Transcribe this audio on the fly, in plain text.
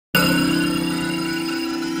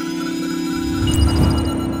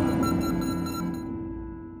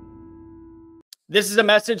This is a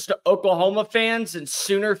message to Oklahoma fans and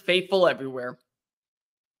Sooner faithful everywhere.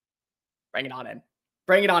 Bring it on in.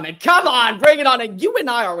 Bring it on in. Come on, bring it on in. You and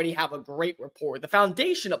I already have a great rapport. The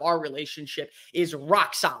foundation of our relationship is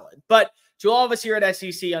rock solid. But to all of us here at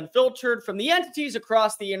SEC Unfiltered, from the entities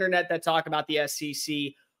across the internet that talk about the SEC,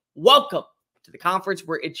 welcome to the conference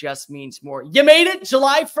where it just means more. You made it.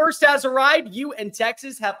 July 1st has arrived. You and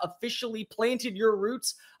Texas have officially planted your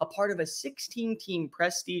roots, a part of a 16-team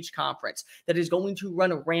prestige conference that is going to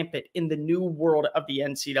run rampant in the new world of the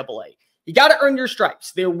NCAA. You got to earn your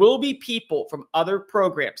stripes. There will be people from other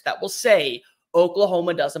programs that will say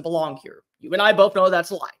Oklahoma doesn't belong here. You and I both know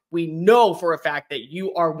that's a lie. We know for a fact that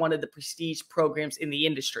you are one of the prestige programs in the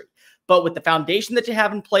industry. But with the foundation that you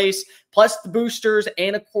have in place, plus the boosters,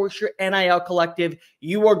 and of course your NIL collective,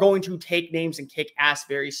 you are going to take names and kick ass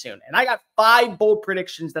very soon. And I got 5 bold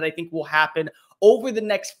predictions that I think will happen over the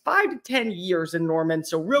next 5 to 10 years in Norman.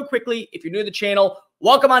 So real quickly, if you're new to the channel,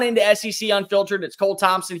 welcome on into SEC Unfiltered. It's Cole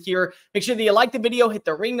Thompson here. Make sure that you like the video, hit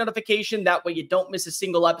the ring notification. That way you don't miss a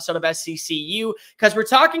single episode of SECU, because we're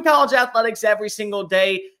talking college athletics every single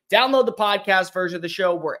day. Download the podcast version of the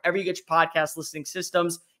show wherever you get your podcast listening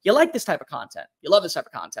systems. You like this type of content. You love this type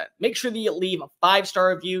of content. Make sure that you leave a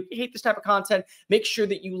 5-star review. You hate this type of content. Make sure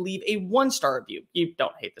that you leave a 1-star review. You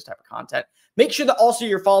don't hate this type of content. Make sure that also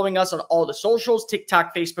you're following us on all the socials,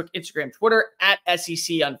 TikTok, Facebook, Instagram, Twitter, at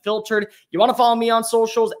SEC Unfiltered. You want to follow me on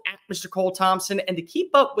socials, at Mr. Cole Thompson. And to keep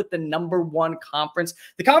up with the #1 conference,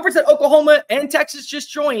 the conference that Oklahoma and Texas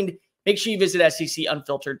just joined, make sure you visit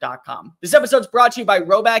SECUnfiltered.com. This episode is brought to you by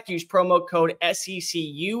RHOBACK. Use promo code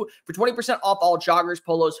SECU for 20% off all joggers,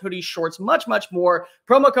 polos, hoodies, shorts, much, much more.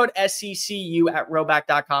 Promo code SECU at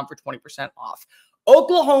RHOBACK.com for 20% off.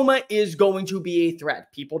 Oklahoma is going to be a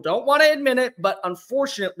threat. People don't want to admit it, but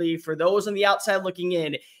unfortunately, for those on the outside looking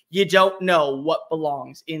in, you don't know what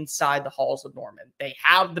belongs inside the halls of Norman. They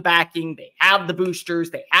have the backing, they have the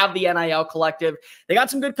boosters, they have the NIL collective. They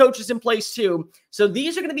got some good coaches in place too. So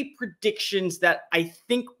these are going to be predictions that I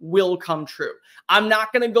think will come true. I'm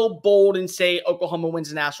not going to go bold and say Oklahoma wins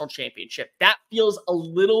the national championship. That feels a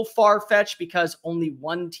little far-fetched because only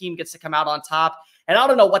one team gets to come out on top. And I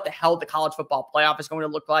don't know what the hell the college football playoff is going to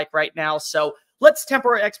look like right now. So let's temper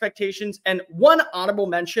our expectations. And one honorable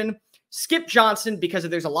mention, Skip Johnson, because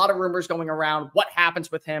there's a lot of rumors going around. What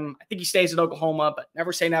happens with him? I think he stays at Oklahoma, but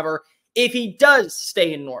never say never. If he does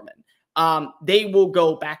stay in Norman, they will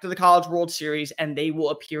go back to the College World Series and they will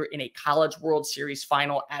appear in a College World Series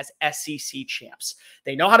final as SEC champs.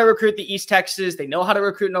 They know how to recruit the East Texas. They know how to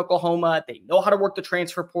recruit in Oklahoma. They know how to work the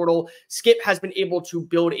transfer portal. Skip has been able to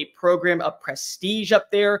build a program of prestige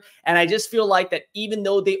up there. And I just feel like that even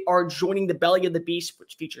though they are joining the belly of the beast,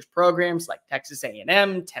 which features programs like Texas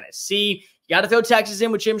A&M, Tennessee, you got to throw Texas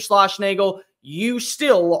in with Jim Schlossnagle, you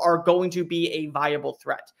still are going to be a viable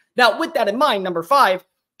threat. Now, with that in mind, number 5,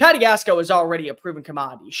 Patty Gasco is already a proven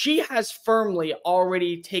commodity. She has firmly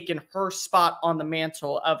already taken her spot on the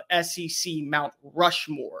mantle of SEC Mount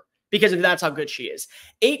Rushmore because that's how good she is.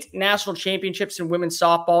 8 national championships in women's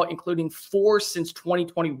softball, including 4 since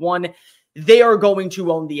 2021. They are going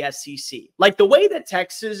to own the SEC. Like the way that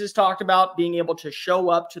Texas has talked about being able to show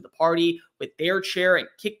up to the party with their chair and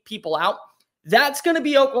kick people out, that's going to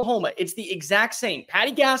be Oklahoma. It's the exact same.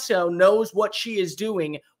 Patty Gasco knows what she is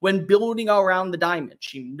doing when building around the diamond.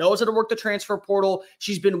 She knows how to work the transfer portal.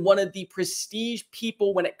 She's been one of the prestige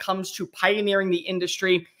people when it comes to pioneering the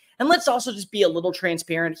industry. And let's also just be a little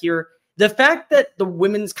transparent here. The fact that the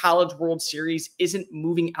Women's College World Series isn't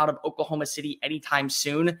moving out of Oklahoma City anytime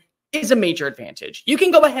soon is a major advantage. You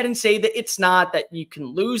can go ahead and say that it's not, that you can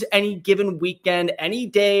lose any given weekend, any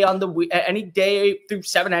day through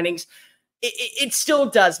 7 innings. It still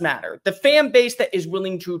does matter. The fan base that is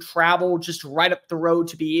willing to travel just right up the road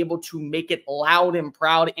to be able to make it loud and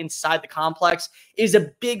proud inside the complex is a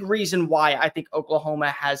big reason why I think Oklahoma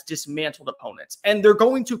has dismantled opponents. And they're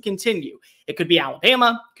going to continue. It could be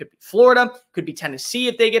Alabama, could be Florida, could be Tennessee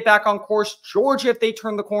if they get back on course, Georgia if they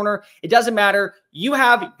turn the corner. It doesn't matter. You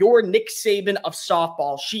have your Nick Saban of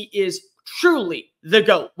softball. She is truly the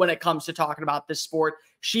GOAT when it comes to talking about this sport.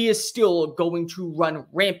 She is still going to run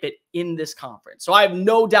rampant in this conference. So I have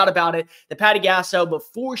no doubt about it that Patty Gasco,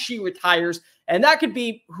 before she retires, and that could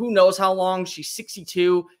be who knows how long, she's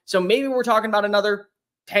 62. So maybe we're talking about another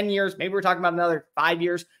 10 years. Maybe we're talking about another 5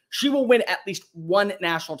 years. She will win at least 1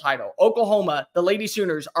 national title. Oklahoma, the Lady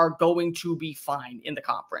Sooners, are going to be fine in the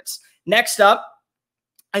conference. Next up,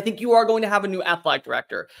 I think you are going to have a new athletic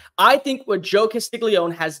director. I think what Joe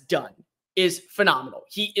Castiglione has done is phenomenal.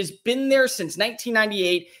 He has been there since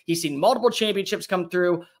 1998. He's seen multiple championships come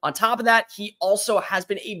through. On top of that, he also has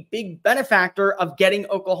been a big benefactor of getting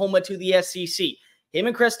Oklahoma to the SEC. Him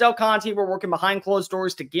and Chris Del Conte were working behind closed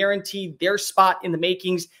doors to guarantee their spot in the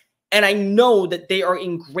makings. And I know that they are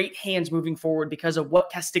in great hands moving forward because of what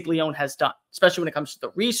Castiglione has done, especially when it comes to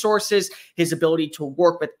the resources, his ability to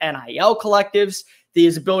work with NIL collectives,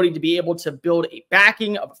 his ability to be able to build a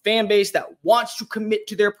backing of a fan base that wants to commit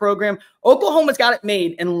to their program. Oklahoma's got it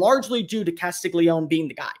made, and largely due to Castiglione being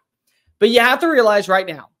the guy. But you have to realize right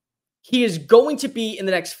now, he is going to be, in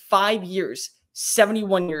the next 5 years,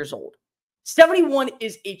 71 years old. 71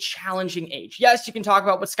 is a challenging age. Yes, you can talk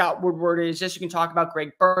about what Scott Woodward is. Yes, you can talk about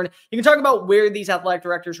Greg Byrne. You can talk about where these athletic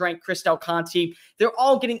directors rank Chris Del Conte. They're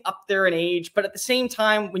all getting up there in age. But at the same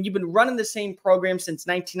time, when you've been running the same program since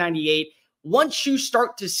 1998, once you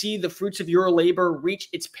start to see the fruits of your labor reach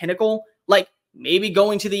its pinnacle, like maybe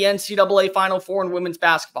going to the NCAA Final Four in women's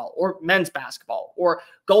basketball or men's basketball, or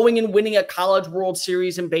going and winning a college World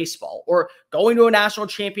Series in baseball, or going to a national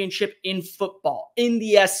championship in football in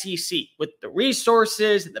the SEC with the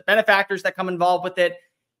resources and the benefactors that come involved with it,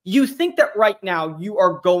 you think that right now you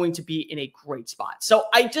are going to be in a great spot. So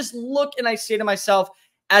I just look and I say to myself,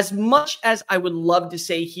 as much as I would love to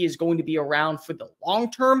say he is going to be around for the long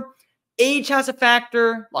term, age has a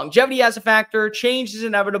factor, longevity has a factor, change is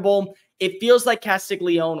inevitable. It feels like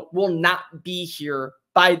Castiglione will not be here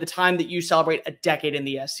by the time that you celebrate a decade in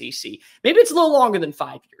the SEC. Maybe it's a little longer than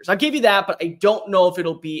 5 years. I'll give you that, but I don't know if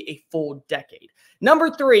it'll be a full decade.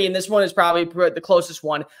 Number 3, and this one is probably the closest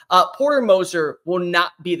one, Porter Moser will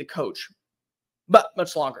not be the coach, but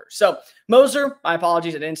much longer. So Moser, my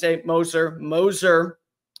apologies, I didn't say Moser.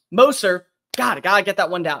 God, I gotta get that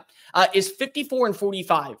one down. Is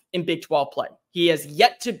 54-45 in Big 12 play. He has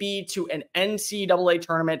yet to be to an NCAA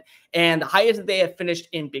tournament, and the highest that they have finished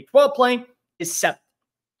in Big 12 play is 7th.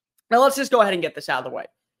 Now, let's just go ahead and get this out of the way.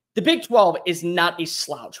 The Big 12 is not a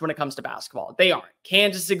slouch when it comes to basketball. They aren't.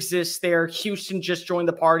 Kansas exists there. Houston just joined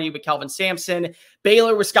the party with Kelvin Sampson.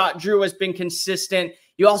 Baylor with Scott Drew has been consistent.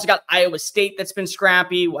 You also got Iowa State that's been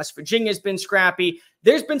scrappy. West Virginia's been scrappy.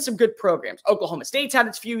 There's been some good programs. Oklahoma State's had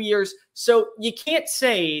its few years. So you can't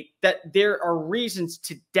say that there are reasons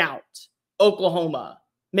to doubt Oklahoma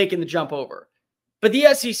making the jump over. But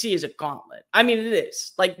the SEC is a gauntlet. I mean, it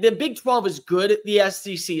is. Like, the Big 12 is good. The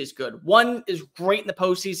SEC is good. One is great in the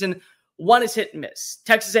postseason. One is hit and miss.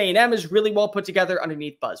 Texas A&M is really well put together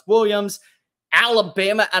underneath Buzz Williams.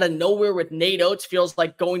 Alabama out of nowhere with Nate Oates feels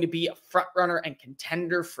like going to be a front runner and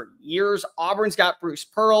contender for years. Auburn's got Bruce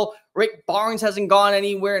Pearl. Rick Barnes hasn't gone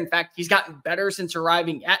anywhere. In fact, he's gotten better since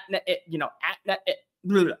arriving at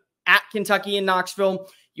Kentucky and Knoxville.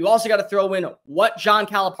 You also got to throw in what John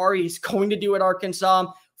Calipari is going to do at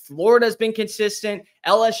Arkansas. Florida's been consistent.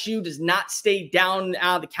 LSU does not stay down and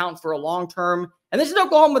out of the count for a long term. And this is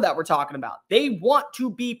Oklahoma that we're talking about. They want to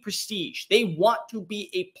be prestige. They want to be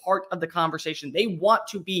a part of the conversation. They want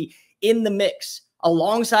to be in the mix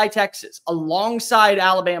alongside Texas, alongside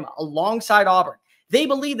Alabama, alongside Auburn. They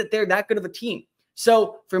believe that they're that good of a team.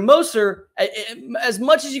 So for Moser, as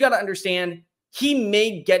much as you got to understand, he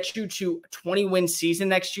may get you to a 20-win season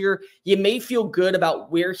next year. You may feel good about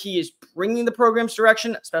where he is bringing the program's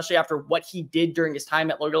direction, especially after what he did during his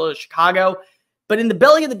time at Loyola Chicago. But in the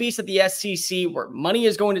belly of the beast of the SEC, where money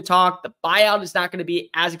is going to talk, the buyout is not going to be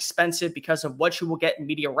as expensive because of what you will get in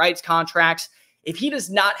media rights contracts. If he does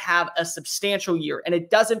not have a substantial year, and it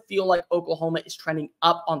doesn't feel like Oklahoma is trending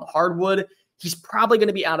up on the hardwood, he's probably going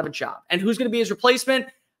to be out of a job. And who's going to be his replacement?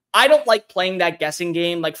 I don't like playing that guessing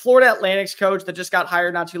game. Like Florida Atlantic's coach that just got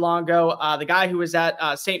hired not too long ago, the guy who was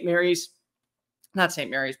at St. Mary's, not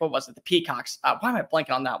St. Mary's, what was it? The Peacocks. Why am I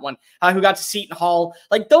blanking on that one? Who got to Seton Hall.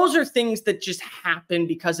 Like, those are things that just happen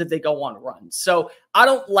because if they go on runs. So I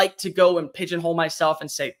don't like to go and pigeonhole myself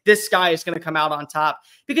and say, this guy is going to come out on top,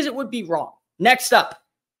 because it would be wrong. Next up,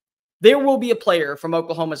 there will be a player from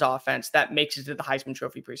Oklahoma's offense that makes it to the Heisman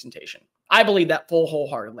Trophy presentation. I believe that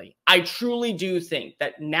wholeheartedly. I truly do think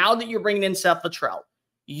that now that you're bringing in Seth Littrell,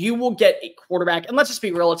 you will get a quarterback. And let's just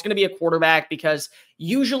be real, it's going to be a quarterback, because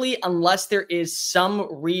usually, unless there is some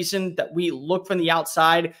reason that we look from the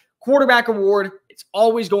outside, quarterback award, it's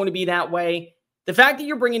always going to be that way. The fact that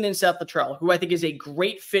you're bringing in Seth Littrell, who I think is a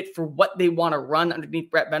great fit for what they want to run underneath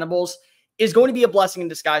Brett Venables, is going to be a blessing in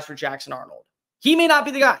disguise for Jackson Arnold. He may not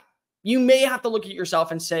be the guy. You may have to look at yourself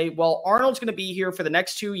and say, well, Arnold's going to be here for the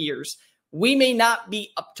next 2 years. We may not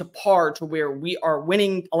be up to par to where we are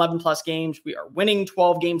winning 11-plus games. We are winning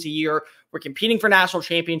 12 games a year. We're competing for national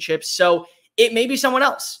championships. So it may be someone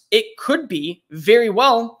else. It could be very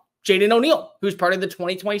well Jaden O'Neal, who's part of the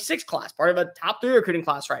 2026 class, part of a top 3 recruiting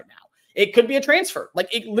class right now. It could be a transfer.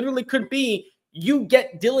 Like, it literally could be you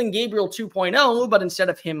get Dylan Gabriel 2.0, but instead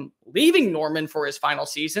of him leaving Norman for his final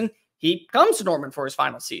season, he comes to Norman for his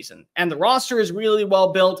final season. And the roster is really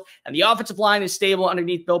well built, and the offensive line is stable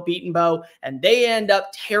underneath Bill Beatonbow, and they end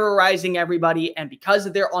up terrorizing everybody. And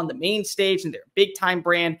because they're on the main stage and they're a big-time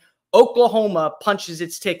brand, Oklahoma punches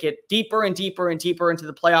its ticket deeper and deeper and deeper into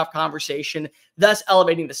the playoff conversation, thus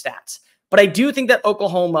elevating the stats. But I do think that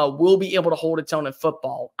Oklahoma will be able to hold its own in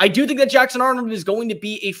football. I do think that Jackson Arnold is going to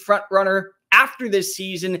be a front runner after this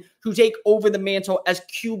season who take over the mantle as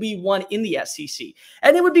QB1 in the SEC.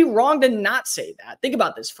 And it would be wrong to not say that. Think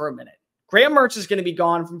about this for a minute. Graham Mertz is going to be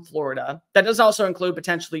gone from Florida. That does also include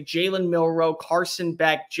potentially Jalen Milroe, Carson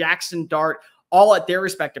Beck, Jackson Dart, all at their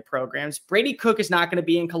respective programs. Brady Cook is not going to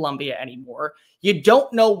be in Columbia anymore. You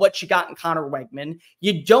don't know what you got in Connor Wegman.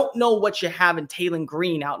 You don't know what you have in Taylon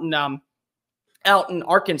Green out in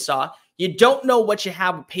Arkansas. You don't know what you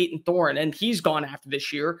have with Peyton Thorne, and he's gone after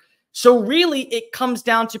this year. So really, it comes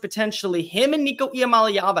down to potentially him and Nico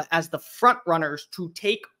Iamaleava as the front runners to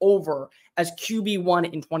take over as QB1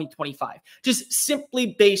 in 2025, just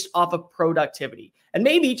simply based off of productivity. And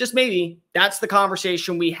maybe, just maybe, that's the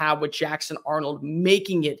conversation we have with Jackson Arnold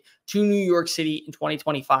making it to New York City in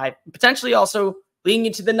 2025, potentially also leading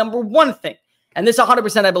into the #1 thing. And this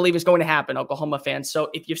 100% I believe is going to happen, Oklahoma fans. So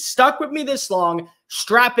if you've stuck with me this long,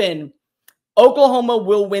 strap in. Oklahoma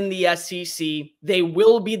will win the SEC. They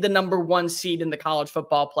will be the #1 seed in the college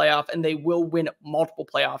football playoff, and they will win multiple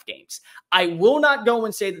playoff games. I will not go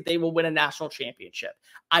and say that they will win a national championship.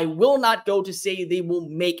 I will not go to say they will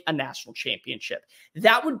make a national championship.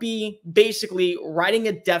 That would be basically writing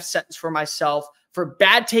a death sentence for myself for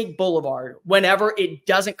Bad Take Boulevard whenever it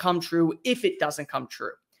doesn't come true, if it doesn't come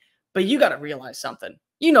true. But you got to realize something.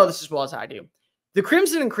 You know this as well as I do. The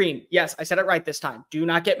Crimson and Cream, yes, I said it right this time. Do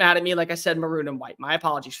not get mad at me like I said maroon and white. My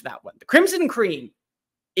apologies for that one. The Crimson and Cream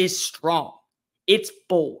is strong. It's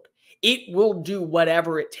bold. It will do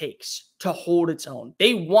whatever it takes to hold its own.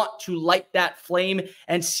 They want to light that flame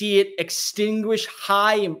and see it extinguish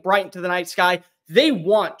high and bright into the night sky. They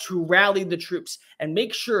want to rally the troops and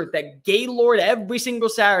make sure that Gaylord every single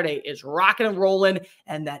Saturday is rocking and rolling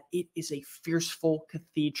and that it is a fearful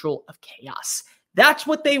cathedral of chaos. That's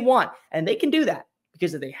what they want, and they can do that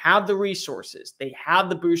because they have the resources. They have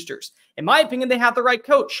the boosters. In my opinion, they have the right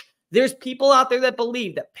coach. There's people out there that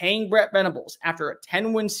believe that paying Brett Venables after a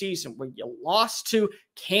 10-win season where you lost to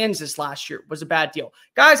Kansas last year was a bad deal.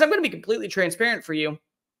 Guys, I'm going to be completely transparent for you.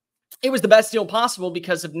 It was the best deal possible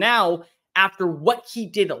because of now, after what he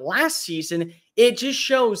did last season, it just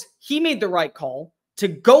shows he made the right call to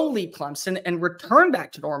go leave Clemson and return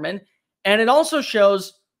back to Norman. And it also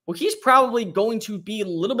shows, well, he's probably going to be a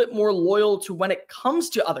little bit more loyal to when it comes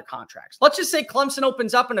to other contracts. Let's just say Clemson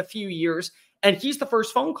opens up in a few years and he's the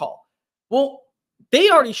first phone call. Well, they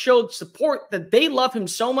already showed support that they love him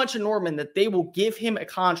so much in Norman that they will give him a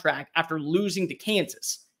contract after losing to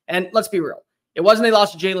Kansas. And let's be real. It wasn't they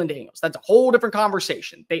lost to Jalen Daniels. That's a whole different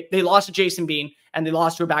conversation. They lost to Jason Bean and they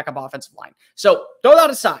lost to a backup offensive line. So throw that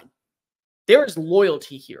aside. There is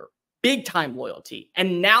loyalty here. Big time loyalty.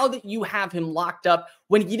 And now that you have him locked up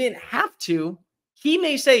when he didn't have to, he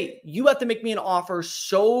may say, you have to make me an offer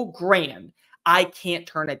so grand, I can't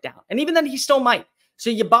turn it down. And even then, he still might. So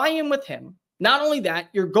you buy in with him. Not only that,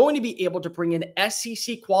 you're going to be able to bring in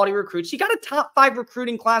SEC quality recruits. You got a top 5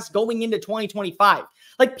 recruiting class going into 2025.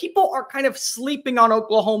 Like, people are kind of sleeping on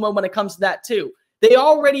Oklahoma when it comes to that too. They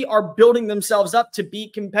already are building themselves up to be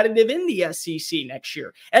competitive in the SEC next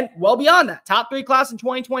year. And well beyond that, top 3 class in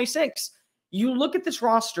 2026. You look at this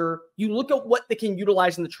roster, you look at what they can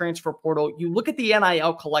utilize in the transfer portal, you look at the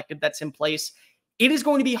NIL collective that's in place, it is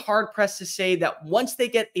going to be hard-pressed to say that once they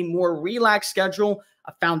get a more relaxed schedule,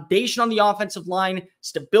 a foundation on the offensive line,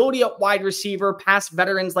 stability at wide receiver, past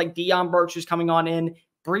veterans like Deion Burks who's coming on in,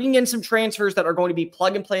 bringing in some transfers that are going to be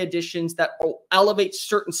plug-and-play additions that will elevate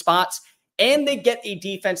certain spots, and they get a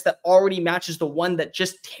defense that already matches the one that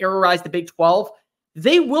just terrorized the Big 12,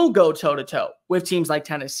 they will go toe-to-toe with teams like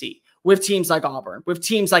Tennessee, with teams like Auburn, with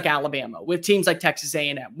teams like Alabama, with teams like Texas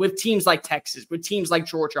A&M, with teams like Texas, with teams like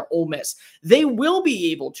Georgia, Ole Miss. They will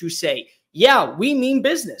be able to say, yeah, we mean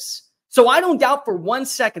business. So I don't doubt for one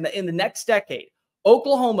second that in the next decade,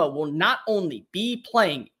 Oklahoma will not only be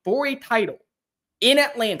playing for a title in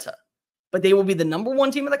Atlanta, but they will be the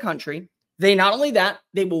 #1 team in the country. They not only that,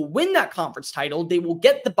 they will win that conference title. They will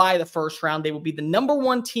get the bye the first round. They will be the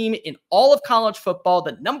 #1 team in all of college football,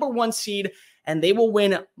 the #1 seed. and they will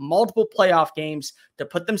win multiple playoff games to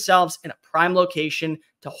put themselves in a prime location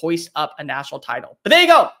to hoist up a national title. But there you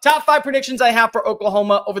go. Top 5 predictions I have for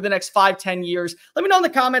Oklahoma over the next 5-10 years. Let me know in the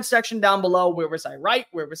comment section down below. Where was I right?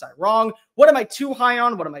 Where was I wrong? What am I too high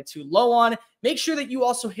on? What am I too low on? Make sure that you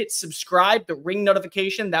also hit subscribe, the ring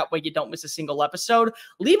notification. That way you don't miss a single episode.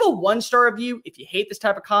 Leave a 1-star review if you hate this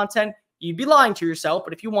type of content. You'd be lying to yourself,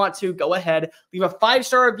 but if you want to, go ahead. Leave a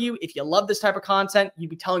 5-star review if you love this type of content.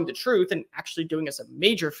 You'd be telling the truth and actually doing us a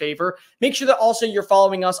major favor. Make sure that also you're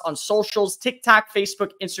following us on socials, TikTok,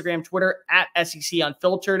 Facebook, Instagram, Twitter, at SEC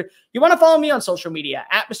Unfiltered. You want to follow me on social media,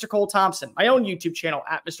 at Mr. Cole Thompson, my own YouTube channel,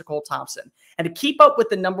 at Mr. Cole Thompson. And to keep up with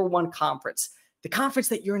the #1 conference, the conference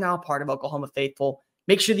that you're now part of, Oklahoma Faithful,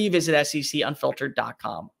 make sure that you visit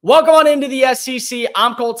SECUnfiltered.com. Welcome on into the SEC.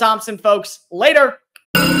 I'm Cole Thompson, folks. Later.